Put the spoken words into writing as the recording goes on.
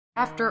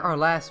After our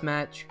last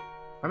match,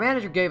 our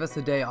manager gave us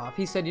the day off.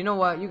 He said, you know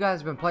what, you guys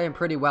have been playing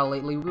pretty well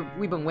lately.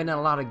 We've been winning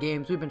a lot of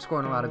games. We've been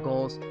scoring a lot of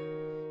goals.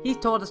 He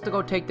told us to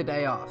go take the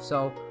day off.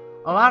 So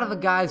a lot of the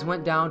guys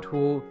went down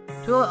to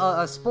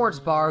a sports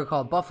bar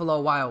called Buffalo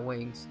Wild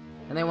Wings.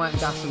 And they went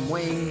and got some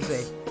wings.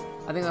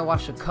 I think they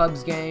watched a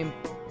Cubs game.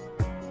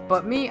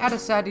 But me, I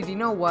decided, you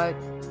know what,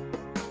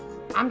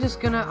 I'm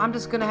just gonna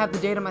have the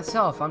day to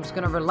myself. I'm just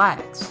gonna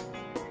relax.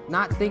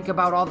 Not think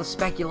about all the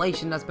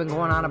speculation that's been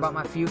going on about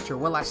my future.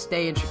 Will I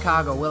stay in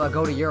Chicago? Will I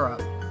go to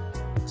Europe?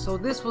 So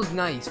this was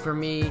nice for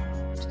me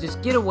to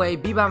just get away,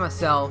 be by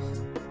myself,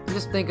 and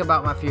just think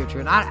about my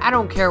future. And I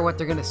don't care what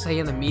they're going to say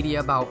in the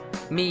media about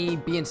me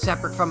being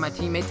separate from my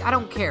teammates. I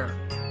don't care.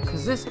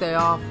 Because this day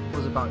off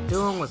was about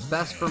doing what's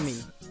best for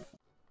me.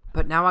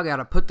 But now I got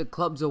to put the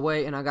clubs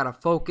away and I got to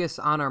focus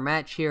on our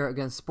match here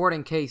against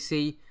Sporting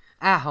KC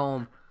at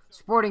home.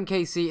 Sporting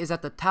KC is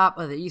at the top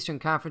of the Eastern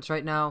Conference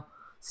right now.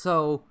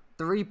 So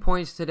 3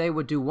 points today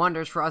would do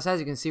wonders for us. As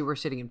you can see, we're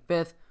sitting in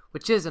 5th,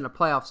 which is in a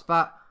playoff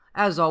spot.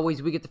 As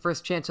always, we get the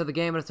first chance of the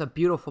game, and it's a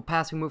beautiful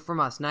passing move from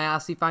us.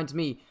 Nyasi finds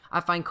me.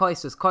 I find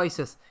Koisis.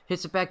 Koisis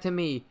hits it back to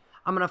me.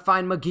 I'm going to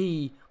find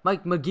McGee.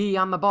 Mike McGee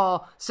on the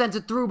ball. Sends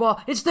it through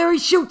ball. It's there. He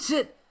shoots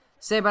it.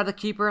 Saved by the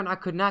keeper, and I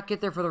could not get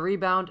there for the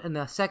rebound. And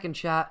the second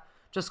shot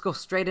just goes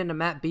straight into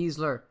Matt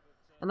Beasler.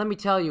 And let me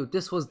tell you,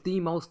 this was the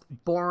most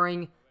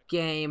boring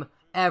game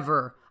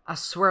ever. I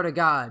swear to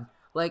God.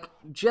 Like,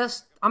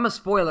 I'm a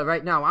spoiler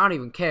right now. I don't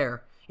even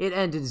care. It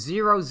ended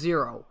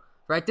 0-0,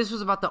 right? This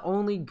was about the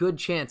only good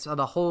chance of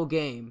the whole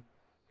game.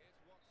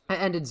 It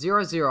ended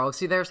 0-0.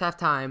 See, there's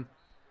halftime.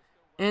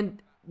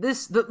 And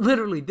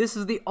literally, this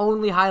is the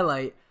only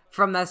highlight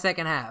from that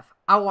second half.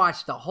 I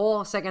watched the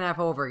whole second half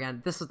over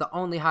again. This is the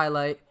only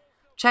highlight.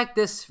 Check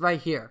this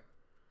right here.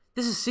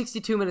 This is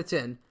 62 minutes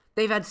in.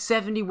 They've had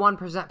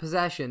 71%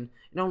 possession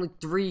and only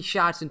 3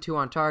 shots and 2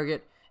 on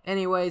target.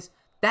 Anyways,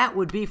 that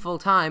would be full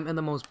time in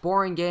the most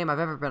boring game I've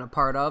ever been a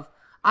part of.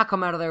 I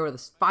come out of there with a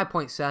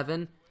 5.7,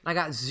 and I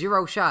got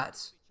 0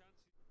 shots.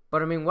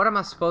 But I mean, what am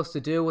I supposed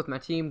to do with my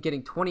team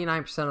getting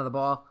 29% of the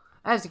ball?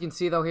 As you can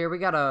see though here, we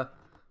got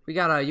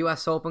a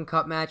US Open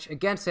Cup match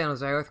against San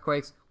Jose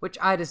Earthquakes, which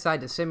I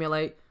decided to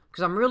simulate,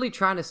 because I'm really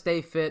trying to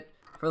stay fit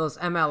for those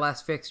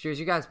MLS fixtures.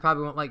 You guys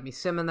probably won't like me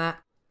simming that,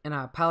 and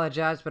I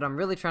apologize, but I'm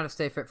really trying to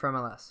stay fit for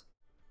MLS.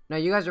 Now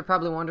you guys are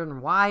probably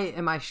wondering, why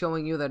am I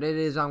showing you that it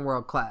is on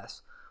world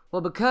class?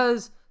 Well,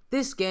 because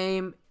this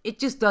game, it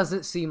just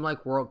doesn't seem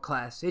like world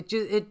class. It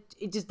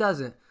just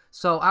doesn't.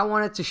 So I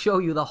wanted to show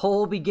you the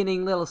whole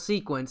beginning little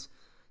sequence,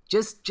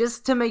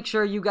 just to make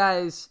sure you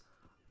guys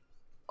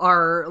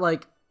are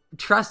like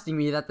trusting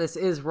me that this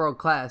is world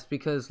class,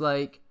 because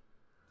like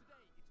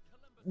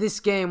this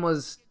game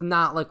was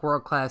not like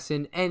world class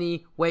in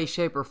any way,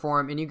 shape, or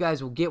form, and you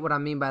guys will get what I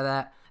mean by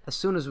that as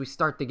soon as we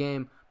start the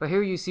game. But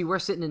here you see we're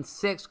sitting in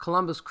 6th,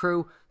 Columbus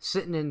Crew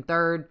sitting in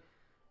 3rd.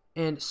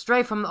 And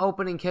straight from the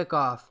opening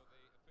kickoff,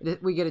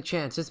 we get a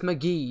chance. It's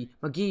McGee.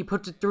 McGee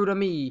puts it through to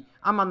me.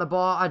 I'm on the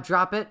ball. I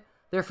drop it.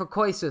 There for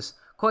Koisis.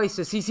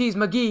 Koisis, he sees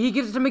McGee. He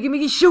gives it to McGee.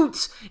 McGee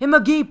shoots. And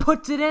McGee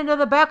puts it into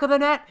the back of the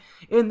net.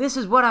 And this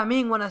is what I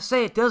mean when I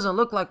say it doesn't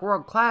look like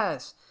world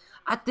class.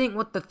 I think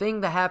what the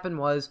thing that happened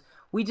was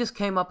we just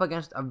came up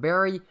against a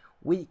very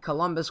weak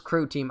Columbus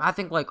Crew team. I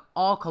think like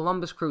all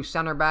Columbus Crew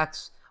center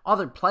backs,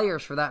 other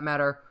players for that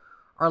matter,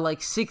 are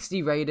like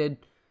 60 rated,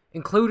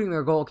 including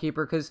their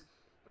goalkeeper, because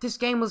this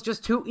game was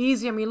just too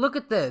easy. I mean, look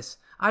at this.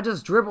 I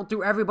just dribbled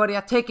through everybody. I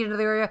take it into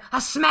the area. I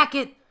smack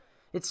it.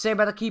 It's saved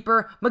by the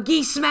keeper.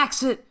 McGee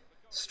smacks it.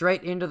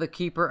 Straight into the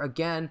keeper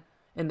again.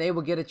 And they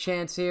will get a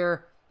chance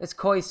here. It's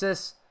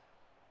Koisis.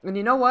 And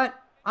you know what?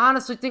 I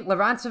honestly think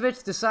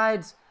Larancevic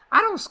decides,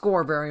 I don't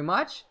score very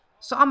much,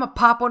 so I'm going to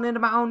pop one into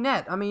my own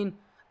net. I mean,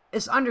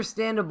 it's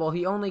understandable.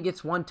 He only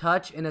gets 1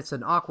 touch, and it's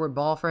an awkward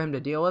ball for him to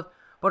deal with.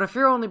 But if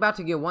you're only about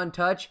to get 1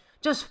 touch,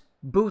 just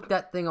boot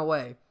that thing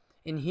away.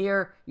 In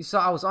here, you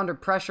saw I was under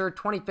pressure,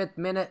 25th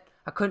minute.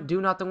 I couldn't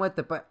do nothing with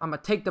it, but I'm going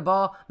to take the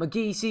ball.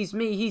 McGee sees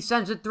me. He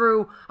sends it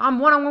through. I'm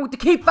one-on-one with the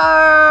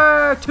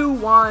keeper.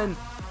 2-1.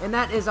 And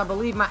that is, I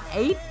believe, my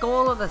 8th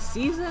goal of the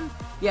season.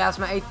 Yeah, it's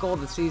my 8th goal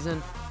of the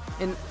season.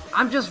 And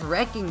I'm just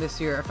wrecking this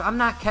year. If I'm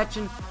not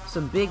catching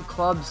some big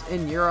clubs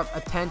in Europe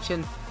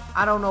attention,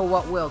 I don't know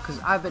what will,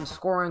 because I've been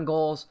scoring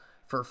goals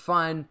for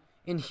fun.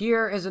 And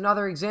here is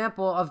another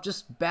example of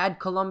just bad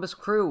Columbus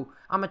Crew.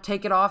 I'm going to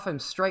take it off him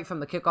straight from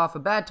the kickoff. A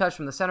bad touch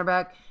from the center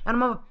back. And I'm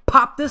going to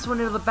pop this one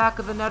into the back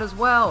of the net as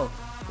well.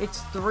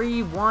 It's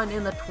 3-1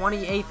 in the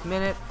 28th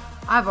minute.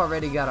 I've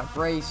already got a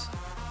brace.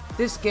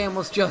 This game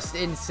was just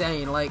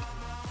insane. Like,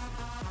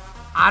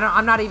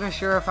 I'm not even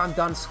sure if I'm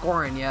done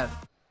scoring yet.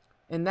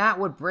 And that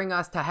would bring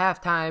us to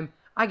halftime.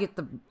 I get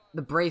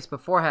the brace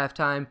before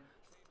halftime.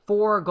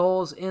 4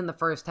 goals in the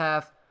first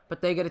half.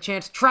 But they get a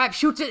chance. Trap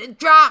shoots it. It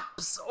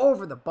drops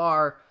over the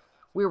bar.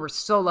 We were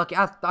so lucky.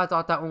 I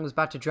thought that one was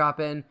about to drop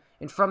in.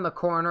 And from the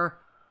corner,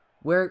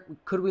 where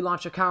could we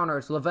launch a counter?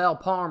 It's Lavelle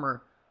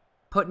Palmer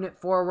putting it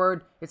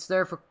forward. It's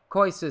there for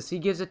Koisis. He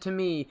gives it to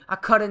me. I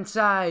cut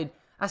inside.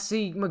 I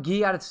see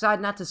McGee. I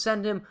decide not to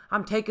send him.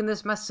 I'm taking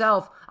this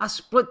myself. I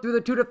split through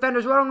the two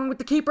defenders, running with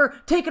the keeper,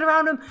 take it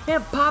around him,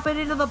 and pop it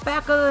into the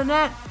back of the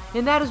net.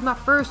 And that is my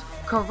first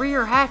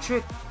career hat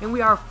trick, and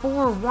we are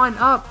 4-1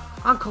 up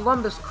on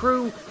Columbus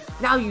Crew.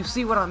 Now you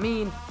see what I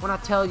mean when I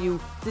tell you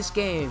this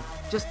game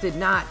just did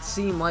not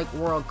seem like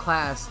world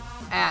class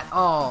at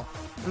all.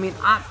 I mean,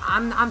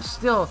 I'm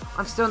still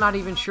not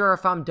even sure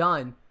if I'm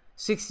done.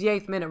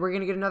 68th minute, we're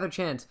going to get another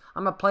chance.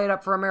 I'm going to play it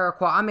up for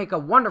Ameriqua. I make a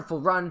wonderful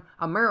run.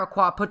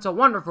 Ameriqua puts a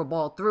wonderful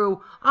ball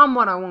through. I'm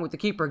one-on-one with the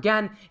keeper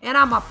again, and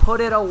I'm going to put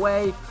it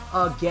away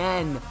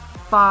again.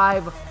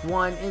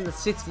 5-1 in the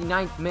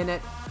 69th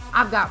minute.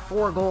 I've got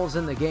 4 goals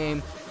in the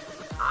game.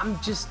 I'm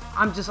just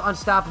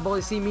unstoppable.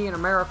 You see me and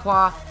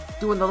Ameriqua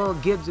doing the little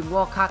Gibbs and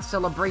Walcott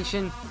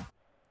celebration,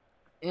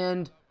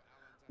 and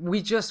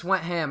we just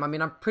went ham. I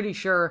mean, I'm pretty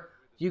sure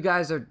you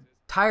guys are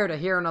tired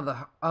of hearing of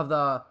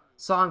the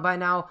song by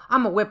now.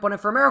 I'm a whip on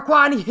it for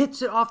Ameriqua, and he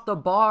hits it off the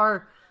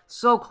bar.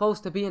 So close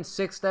to being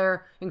 6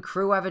 there, and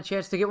Crew have a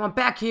chance to get one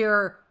back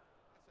here,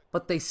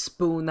 but they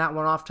spoon that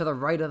one off to the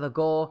right of the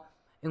goal,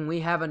 and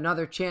we have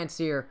another chance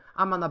here.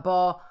 I'm on the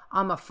ball.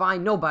 I'm going to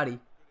find nobody,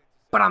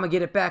 but I'm going to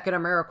get it back, and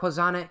Ameriqua's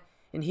on it,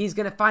 and he's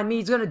going to find me.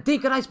 He's going to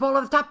dink a nice ball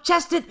over the top,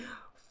 chest it,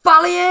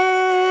 volley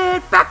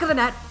it, back of the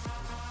net.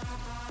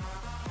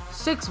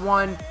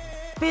 6-1,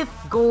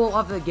 5th goal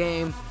of the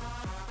game.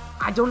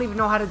 I don't even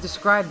know how to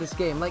describe this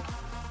game. Like,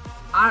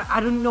 I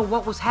didn't know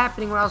what was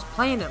happening when I was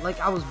playing it. Like,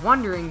 I was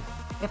wondering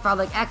if I,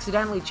 like,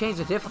 accidentally changed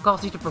the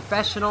difficulty to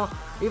professional,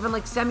 or even,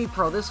 like,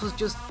 semi-pro. This was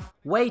just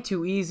way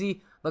too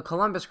easy. The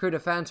Columbus Crew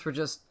defense were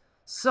just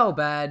so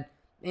bad.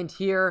 And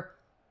here,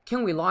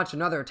 can we launch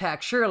another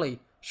attack? Surely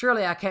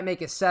I can't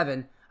make it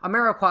 7.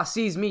 Ameriqua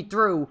sees me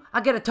through.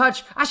 I get a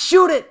touch. I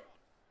shoot it!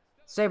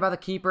 Saved by the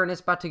keeper, and it's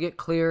about to get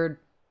cleared.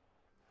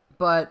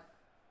 But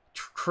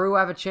Crew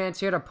have a chance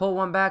here to pull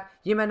one back.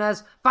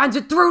 Jimenez finds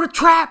it through to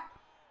Trapp,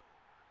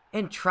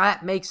 and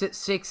Trapp makes it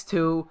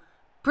 6-2.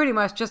 Pretty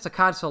much just a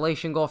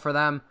consolation goal for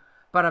them.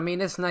 But I mean,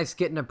 it's nice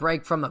getting a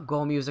break from the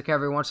goal music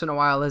every once in a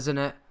while, isn't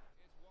it?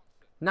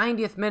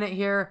 90th minute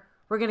here.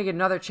 We're going to get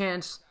another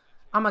chance.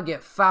 I'm going to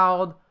get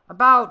fouled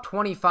about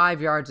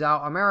 25 yards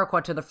out.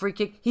 Ameriqua to the free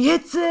kick. He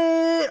hits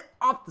it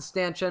off the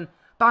stanchion.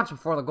 Bounce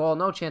before the goal.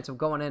 No chance of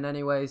going in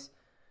anyways.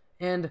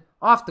 And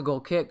off the goal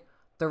kick,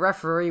 the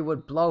referee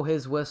would blow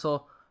his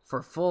whistle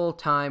for full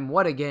time.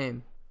 What a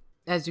game.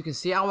 As you can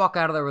see, I walk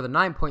out of there with a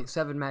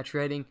 9.7 match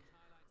rating.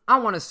 I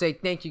want to say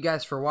thank you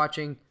guys for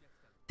watching.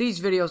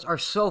 These videos are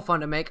so fun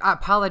to make. I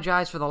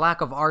apologize for the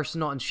lack of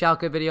Arsenal and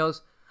Schalke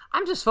videos.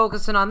 I'm just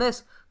focusing on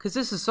this because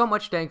this is so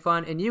much dang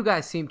fun and you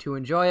guys seem to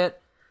enjoy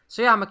it.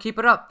 So yeah, I'm going to keep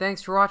it up.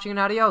 Thanks for watching and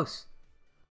adios.